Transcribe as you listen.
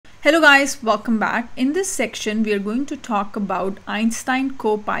Hello guys, welcome back. In this section, we are going to talk about Einstein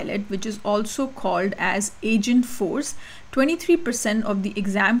Copilot, which is also called as Agent Force. 23% of the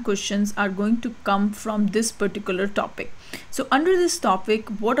exam questions are going to come from this particular topic. So under this topic,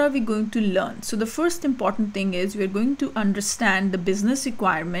 what are we going to learn? So the first important thing is we're going to understand the business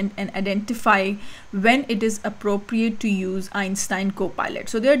requirement and identify when it is appropriate to use Einstein Copilot.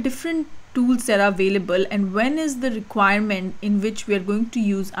 So there are different tools that are available, and when is the requirement in which we are going to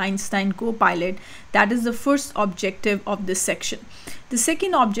use Einstein Copilot. That is the first objective of this section. The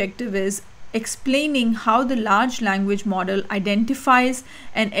second objective is explaining how the large language model identifies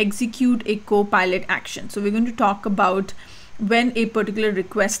and execute a Copilot action. So we're going to talk about when a particular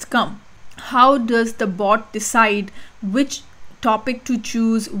request comes. How does the bot decide which topic to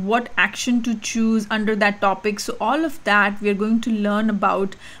choose, what action to choose under that topic? So all of that we're going to learn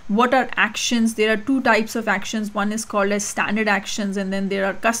about. What are actions? There are two types of actions. One is called as standard actions, and then there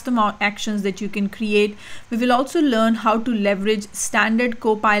are custom actions that you can create. We will also learn how to leverage standard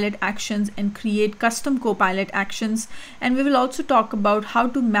Copilot actions and create custom Copilot actions, and we will also talk about how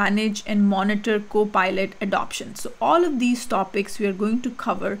to manage and monitor Copilot adoption. So all of these topics we are going to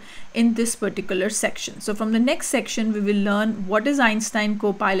cover in this particular section. So from the next section, we will learn what is Einstein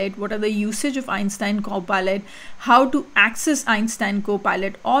Copilot, what are the usage of Einstein Copilot, how to access Einstein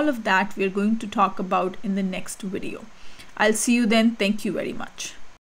Copilot. All of that we are going to talk about in the next video. I'll see you then. Thank you very much.